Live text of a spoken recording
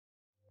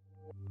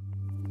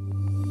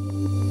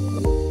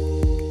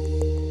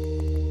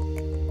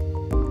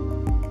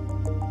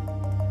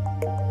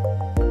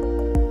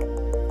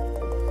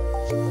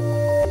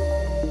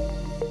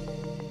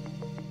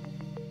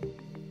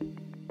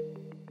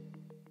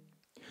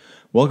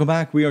Welcome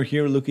back. We are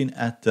here looking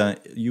at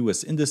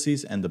US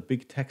indices and the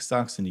big tech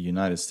stocks in the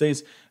United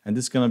States. And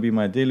this is going to be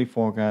my daily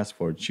forecast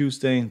for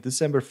Tuesday,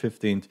 December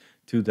 15th,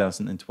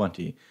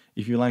 2020.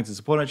 If you like to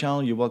support our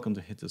channel, you're welcome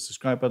to hit the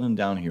subscribe button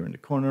down here in the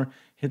corner,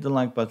 hit the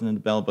like button and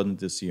the bell button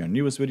to see our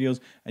newest videos,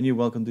 and you're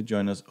welcome to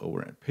join us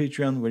over at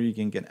Patreon, where you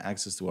can get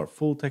access to our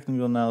full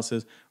technical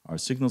analysis, our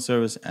signal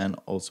service, and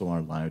also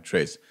our live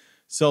trades.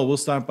 So we'll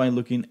start by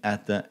looking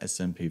at the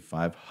S&P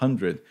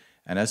 500.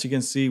 And as you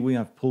can see, we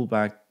have pulled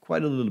back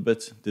quite a little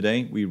bit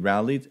today. We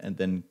rallied and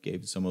then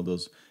gave some of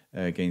those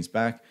gains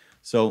back.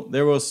 So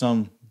there was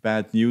some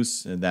bad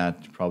news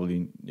that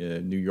probably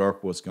New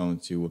York was going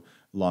to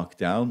lock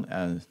down.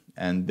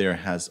 And there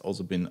has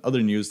also been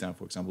other news now,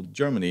 for example,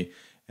 Germany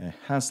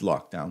has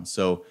locked down.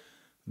 So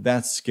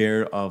that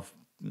scare of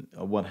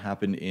what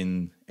happened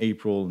in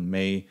April and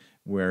May,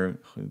 where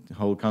the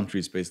whole country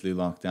is basically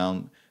locked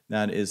down,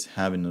 that is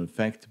having an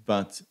effect.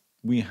 But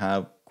we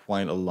have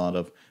quite a lot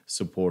of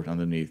support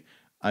underneath.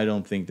 I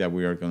don't think that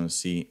we are going to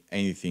see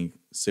anything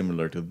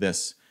similar to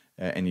this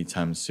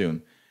anytime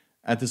soon.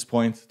 At this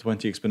point,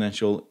 20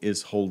 exponential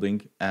is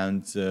holding,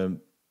 and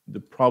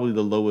probably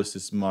the lowest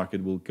this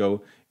market will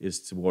go is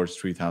towards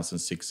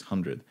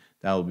 3,600.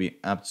 That will be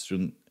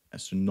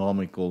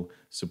astronomical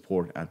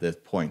support at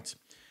that point.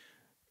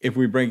 If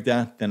we break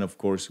that, then of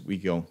course we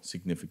go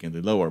significantly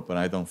lower, but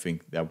I don't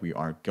think that we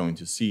are going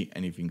to see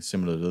anything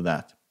similar to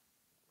that.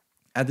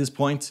 At this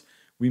point,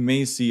 we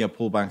may see a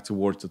pullback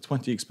towards the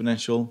 20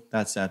 exponential.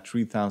 That's at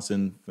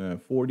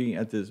 3,040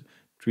 at this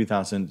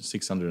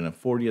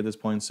 3,640 at this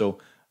point. So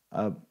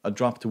a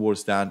drop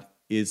towards that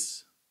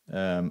is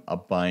a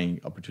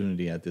buying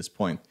opportunity at this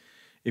point.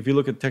 If you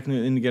look at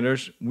technical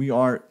indicators, we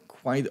are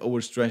quite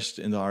overstretched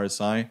in the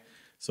RSI.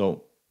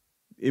 So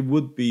it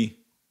would be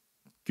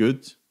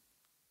good.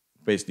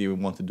 Basically, we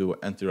want to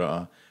enter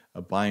a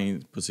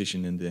buying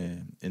position in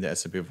the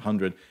S&P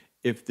 500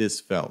 if this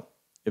fell.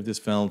 If this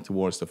fell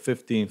towards the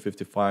 15,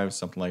 55,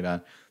 something like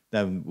that,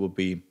 that would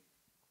be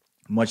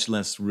much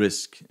less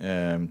risk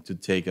to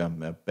take a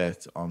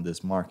bet on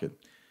this market.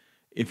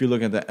 If you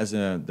look at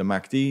the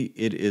MACD,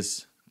 it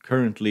is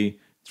currently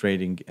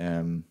trading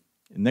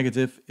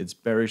negative. It's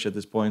bearish at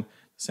this point.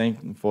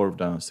 Same for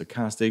the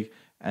stochastic,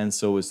 and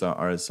so is the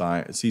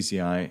RSI,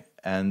 CCI.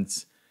 And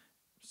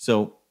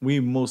so we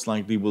most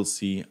likely will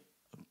see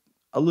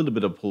a little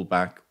bit of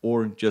pullback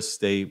or just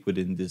stay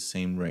within this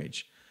same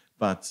range.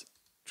 But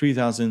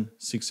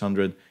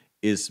 3,600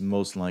 is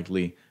most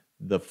likely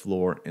the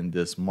floor in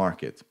this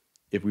market.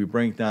 If we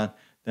break that,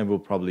 then we'll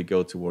probably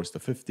go towards the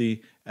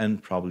 50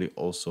 and probably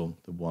also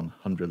the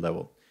 100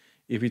 level.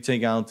 If we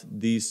take out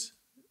these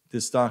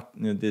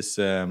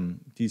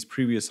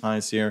previous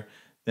highs here,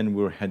 then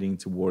we're heading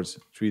towards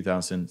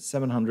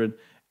 3,700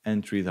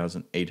 and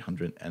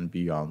 3,800 and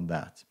beyond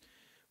that.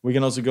 We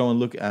can also go and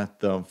look at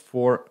the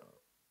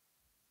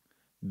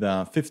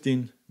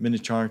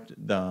 15-minute chart,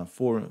 the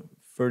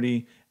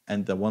 430,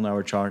 and the 1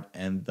 hour chart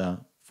and the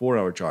 4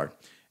 hour chart.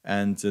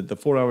 And the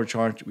 4 hour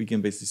chart, we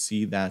can basically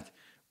see that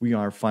we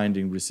are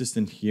finding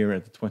resistance here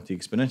at the 20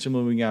 exponential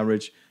moving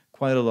average,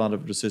 quite a lot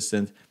of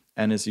resistance.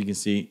 And as you can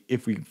see,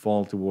 if we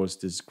fall towards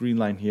this green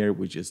line here,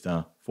 which is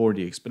the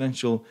 40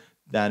 exponential,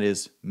 that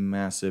is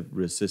massive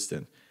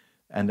resistance.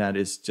 And that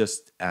is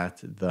just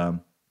at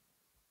the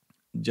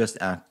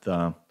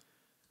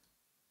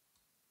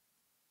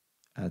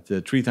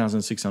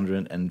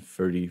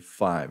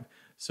 3,635.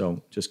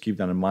 So just keep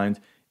that in mind.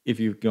 If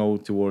you go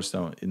towards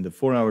in the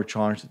 4 hour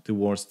chart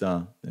towards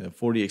the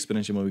 40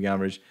 exponential moving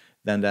average,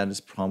 then that is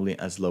probably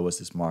as low as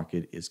this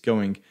market is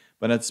going.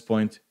 But at this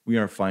point, we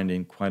are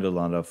finding quite a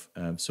lot of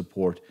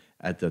support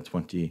at the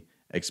 20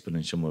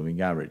 exponential moving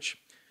average.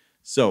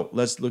 So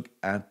let's look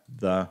at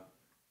the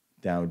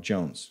Dow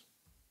Jones.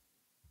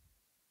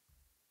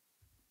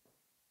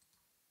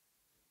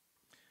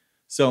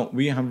 So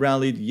we have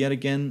rallied yet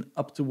again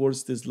up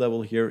towards this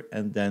level here,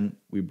 and then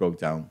we broke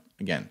down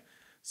again.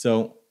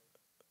 So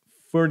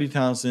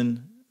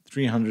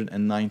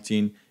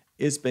 30,319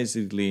 is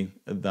basically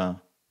the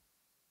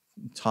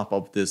top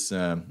of this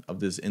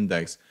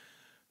index,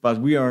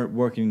 but we are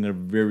working in a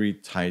very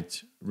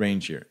tight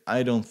range here.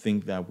 I don't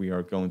think that we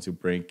are going to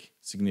break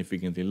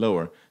significantly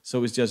lower,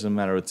 so it's just a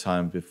matter of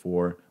time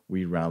before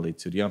we rally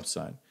to the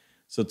upside.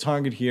 So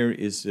target here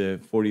is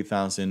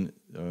 41,000,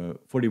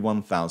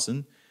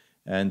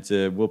 and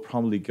we'll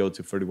probably go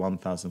to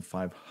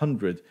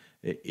 31,500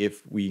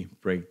 if we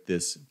break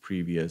this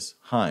previous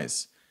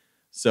highs.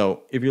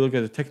 So if you look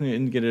at the technical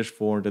indicators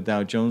for the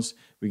Dow Jones,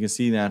 we can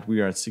see that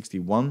we are at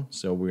 61,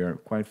 so we are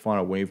quite far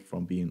away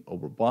from being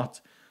overbought.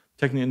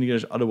 Technical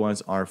indicators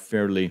otherwise are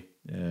fairly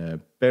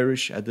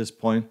bearish at this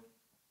point.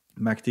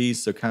 MACD,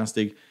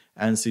 stochastic,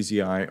 and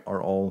CCI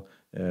are all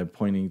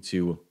pointing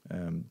to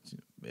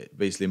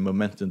basically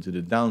momentum to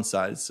the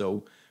downside.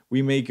 So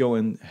we may go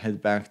and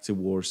head back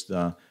towards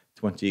the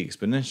 20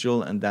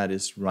 exponential, and that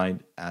is right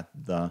at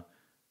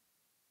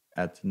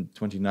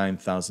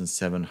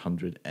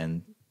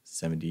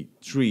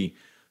 29,773.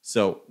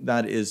 So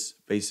that is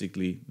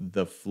basically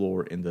the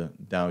floor in the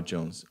Dow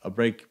Jones. A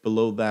break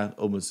below that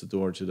opens the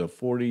door to the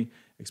 40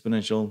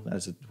 exponential.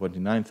 That's at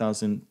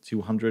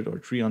 29,200 or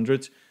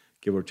 300,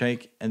 give or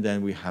take. And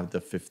then we have the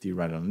 50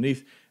 right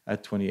underneath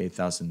at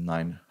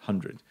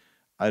 28,900.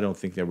 I don't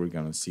think that we're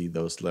going to see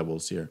those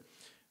levels here.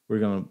 We're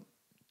going to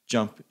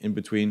jump in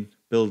between,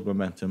 build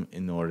momentum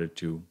in order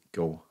to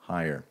go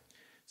higher.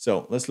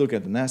 So let's look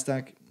at the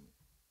Nasdaq.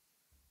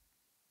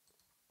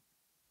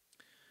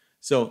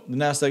 So the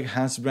Nasdaq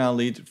has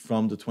rallied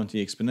from the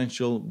 20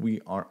 exponential.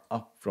 We are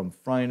up from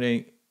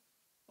Friday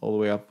all the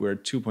way up. We're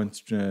at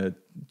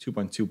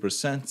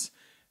 2.2%.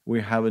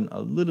 We're having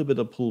a little bit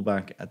of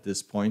pullback at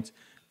this point,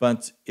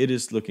 but it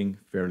is looking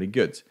fairly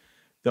good.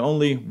 The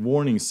only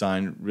warning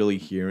sign really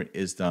here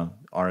is the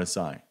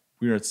RSI.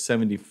 We're at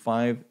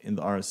 75 in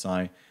the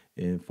RSI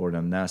for the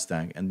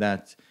Nasdaq, and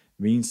that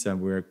means that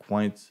we're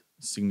quite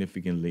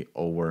significantly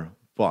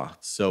overbought.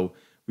 So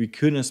we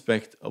could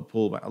expect a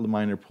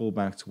minor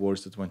pullback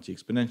towards the 20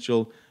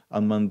 exponential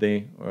on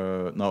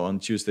on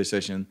Tuesday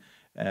session,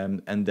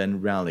 and then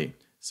rally.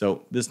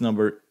 So this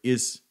number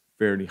is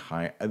fairly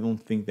high. I don't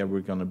think that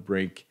we're gonna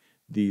break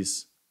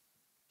these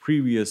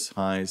previous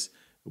highs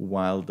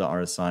while the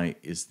RSI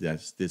is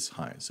this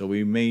high. So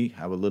we may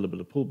have a little bit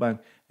of pullback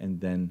and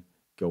then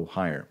go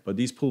higher. But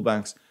these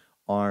pullbacks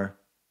are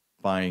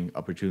buying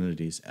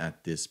opportunities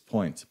at this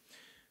point.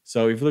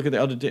 So if you look at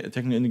the other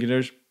technical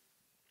indicators,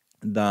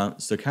 the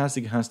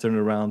stochastic has turned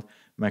around,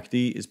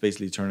 MACD is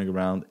basically turning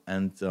around,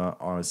 and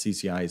our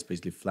CCI is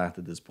basically flat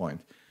at this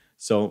point.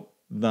 So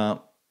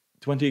the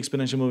 20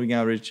 exponential moving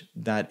average,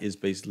 that is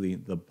basically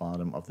the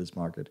bottom of this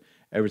market.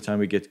 Every time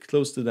we get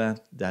close to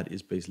that, that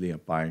is basically a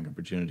buying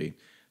opportunity.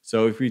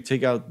 So if we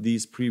take out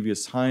these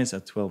previous highs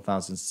at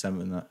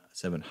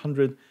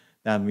 12,700,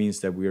 that means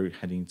that we're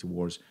heading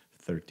towards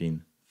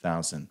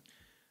 13,000.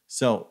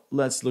 So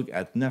let's look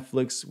at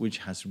Netflix, which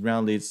has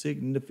rallied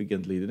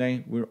significantly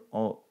today. We're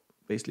all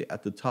basically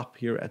at the top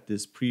here at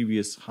this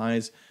previous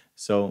highs.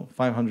 So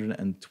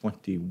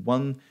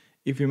 521.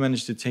 If you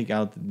manage to take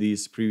out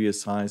these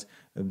previous highs,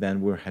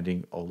 then we're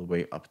heading all the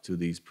way up to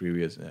these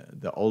previous,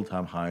 the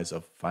all-time highs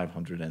of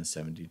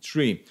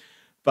 573.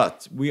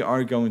 But we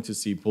are going to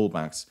see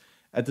pullbacks.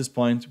 At this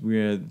point,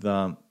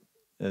 the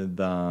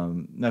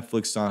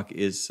Netflix stock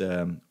is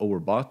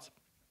overbought.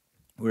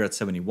 We're at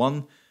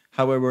 71.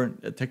 However,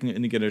 technical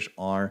indicators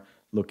are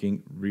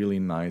looking really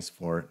nice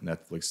for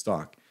Netflix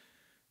stock.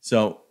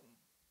 So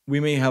we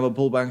may have a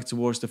pullback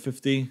towards the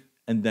 50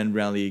 and then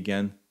rally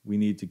again. We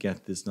need to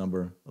get this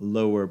number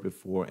lower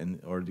before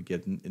in order to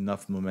get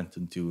enough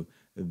momentum to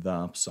the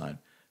upside.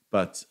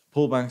 But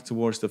pullback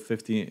towards the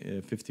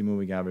 50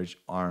 moving average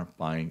are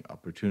buying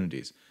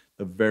opportunities.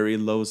 The very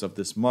lows of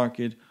this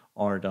market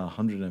are the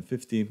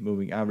 150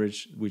 moving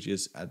average, which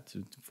is at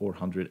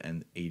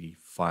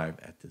 485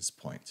 at this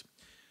point.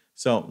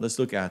 So let's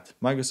look at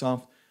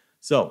Microsoft.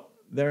 So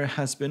there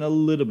has been a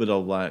little bit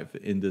of life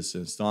in this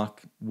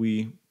stock.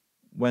 We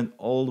went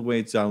all the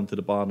way down to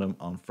the bottom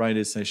on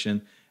Friday's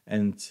session,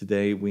 and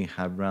today we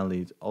have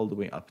rallied all the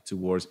way up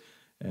towards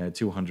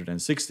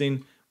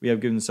 216. We have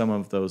given some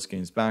of those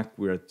gains back.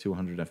 We're at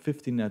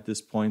 215 at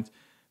this point,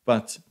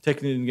 but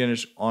technical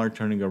indicators are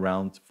turning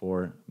around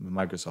for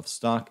Microsoft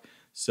stock.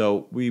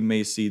 So we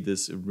may see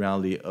this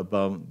rally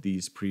above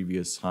these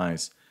previous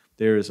highs.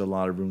 There is a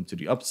lot of room to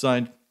the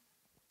upside.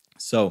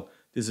 So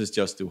this is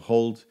just to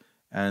hold.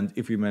 And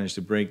if we manage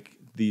to break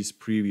these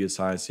previous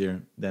highs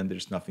here, then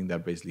there's nothing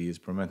that basically is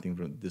preventing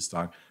this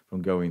stock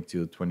from going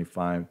to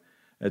 225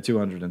 and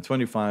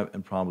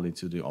probably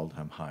to the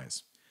all-time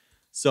highs.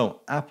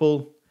 So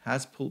Apple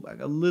has pulled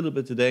back a little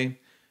bit today.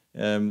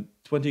 20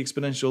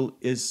 exponential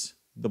is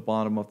the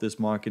bottom of this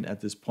market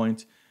at this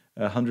point.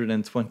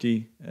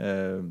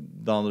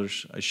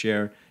 $120 a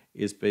share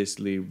is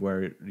basically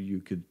where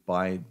you could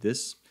buy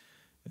this.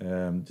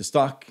 The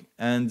stock,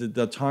 and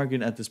the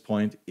target at this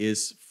point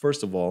is,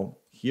 first of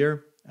all,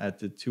 here at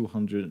the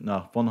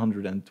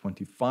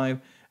 125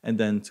 and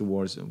then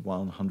towards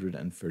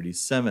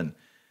 137.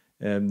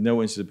 No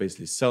one is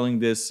basically selling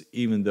this,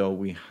 even though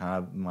we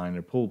have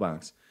minor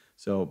pullbacks.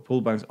 So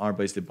pullbacks are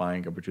basically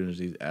buying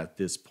opportunities at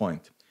this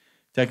point.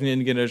 Technical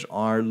indicators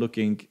are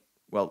looking,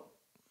 well,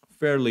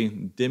 fairly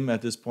dim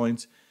at this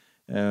point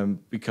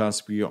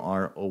because we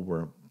are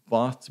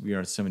overbought. We are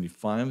at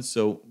 75,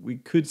 so we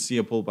could see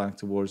a pullback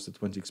towards the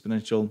 20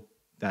 exponential.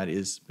 That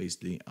is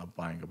basically a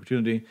buying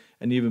opportunity.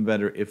 And even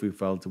better, if we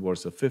fell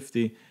towards the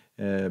 50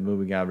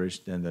 moving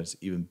average, then that's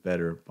even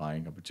better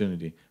buying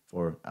opportunity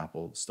for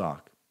Apple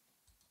stock.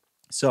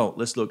 So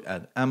let's look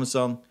at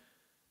Amazon.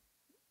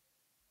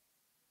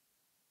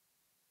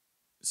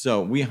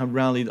 So we have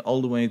rallied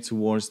all the way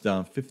towards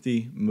the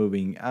 50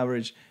 moving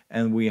average,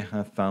 and we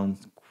have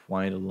found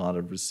quite a lot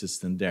of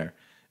resistance there.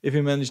 If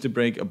we manage to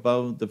break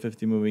above the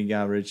 50 moving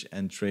average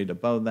and trade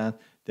above that,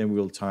 then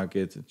we'll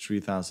target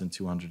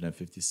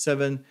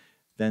 3,257,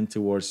 then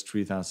towards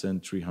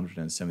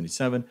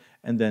 3,377,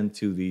 and then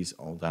to these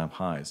all-time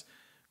highs.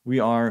 We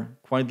are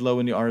quite low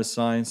in the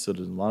RSI, so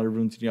there's a lot of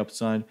room to the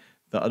upside,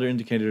 The other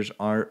indicators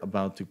are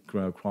about to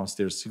cross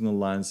their signal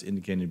lines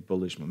indicating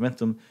bullish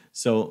momentum.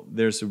 So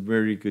there's a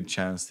very good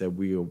chance that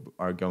we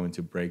are going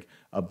to break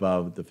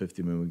above the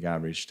 50-moving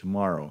average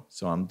tomorrow.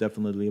 So I'm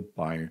definitely a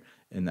buyer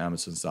in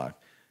Amazon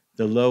stock.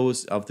 The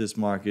lows of this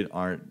market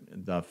are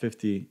the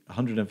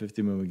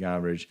 150 moving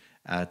average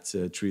at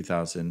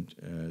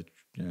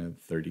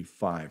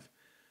 3,035.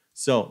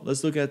 So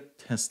let's look at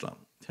Tesla.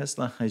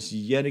 Tesla has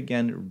yet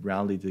again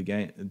rallied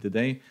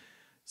today.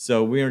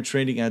 So we are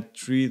trading at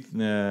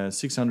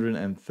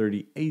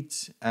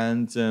 638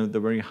 and the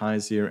very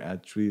highs here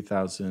at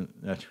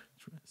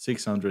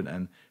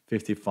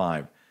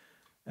 3,655.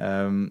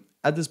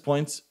 At this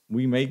point,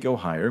 we may go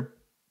higher.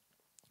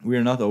 We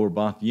are not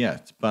overbought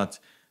yet, but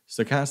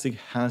Stochastic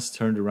has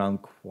turned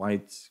around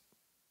quite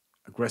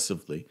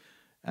aggressively.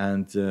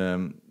 And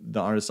the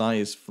RSI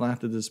is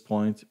flat at this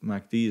point,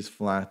 MACD is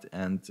flat,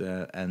 and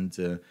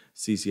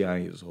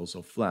CCI is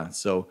also flat.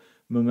 So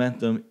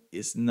momentum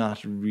is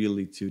not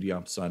really to the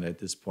upside at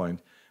this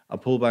point. A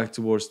pullback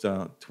towards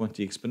the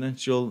 20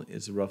 exponential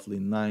is roughly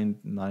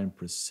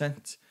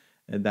 9%,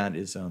 and that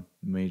is a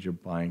major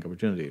buying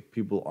opportunity.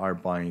 People are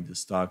buying the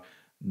stock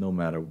no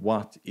matter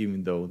what,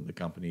 even though the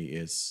company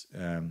is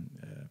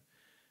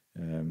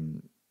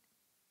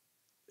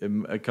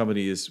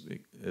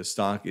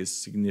stock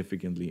is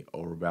significantly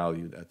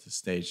overvalued at this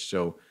stage.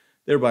 So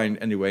they're buying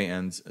anyway,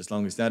 and as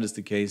long as that is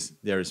the case,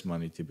 there is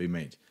money to be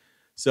made.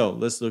 So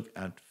let's look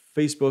at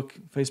Facebook.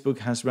 Facebook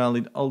has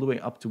rallied all the way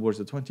up towards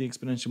the 20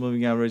 exponential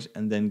moving average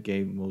and then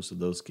gave most of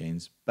those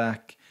gains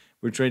back.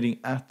 We're trading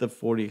at the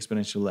 40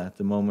 exponential at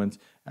the moment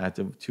at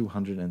the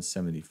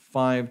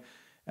 275,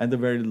 and the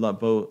very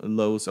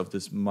lows of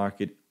this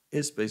market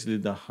is basically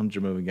the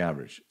 100 moving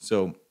average.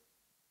 So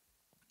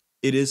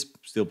it is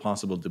still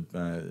possible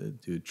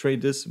to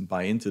trade this and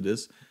buy into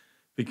this,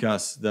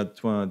 because the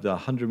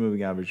 100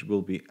 moving average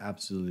will be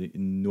absolutely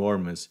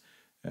enormous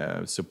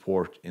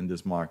support in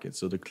this market.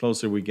 So the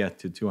closer we get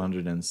to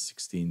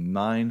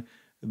 269,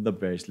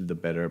 the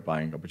better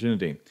buying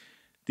opportunity.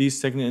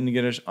 These technical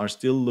indicators are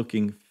still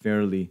looking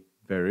fairly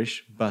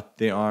bearish, but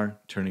they are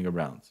turning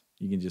around.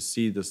 You can just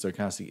see the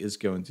stochastic is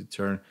going to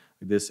turn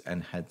like this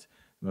and head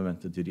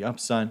momentum to the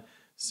upside.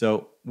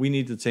 So we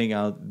need to take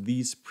out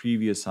these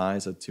previous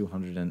highs at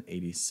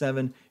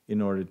 287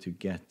 in order to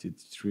get to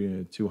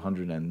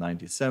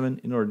 297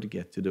 in order to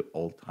get to the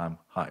all-time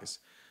highs.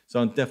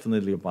 So I'm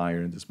definitely a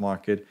buyer in this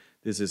market.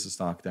 This is a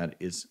stock that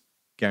is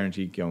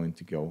guaranteed going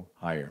to go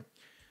higher.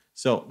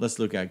 So let's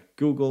look at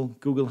Google.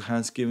 Google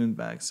has given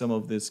back some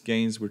of these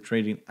gains. We're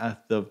trading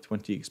at the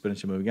 20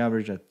 exponential moving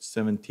average at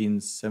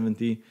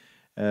 1770.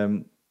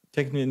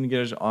 Technical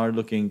indicators are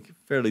looking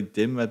fairly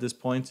dim at this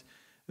point,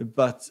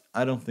 but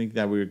I don't think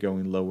that we're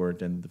going lower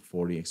than the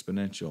 40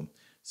 exponential.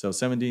 So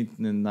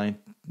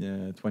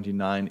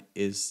 17.29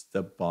 is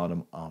the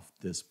bottom of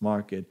this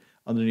market.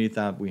 Underneath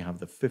that, we have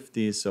the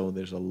 50, so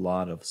there's a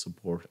lot of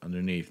support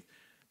underneath.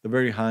 The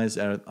very highs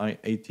are at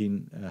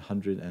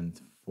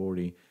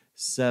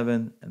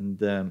 1847,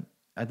 and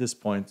at this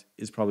point,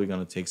 it's probably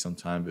going to take some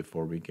time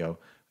before we go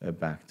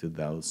back to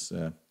those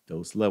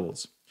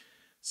levels.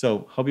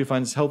 So, hope you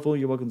find this helpful.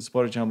 You're welcome to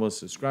support our channel by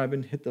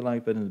subscribing, hit the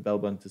like button and the bell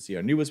button to see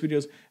our newest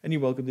videos, and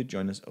you're welcome to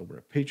join us over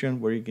at Patreon,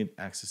 where you get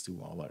access to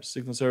all our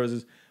signal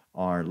services,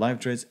 our live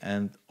trades,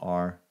 and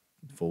our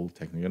full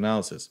technical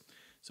analysis.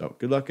 So,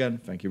 good luck and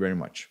thank you very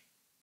much.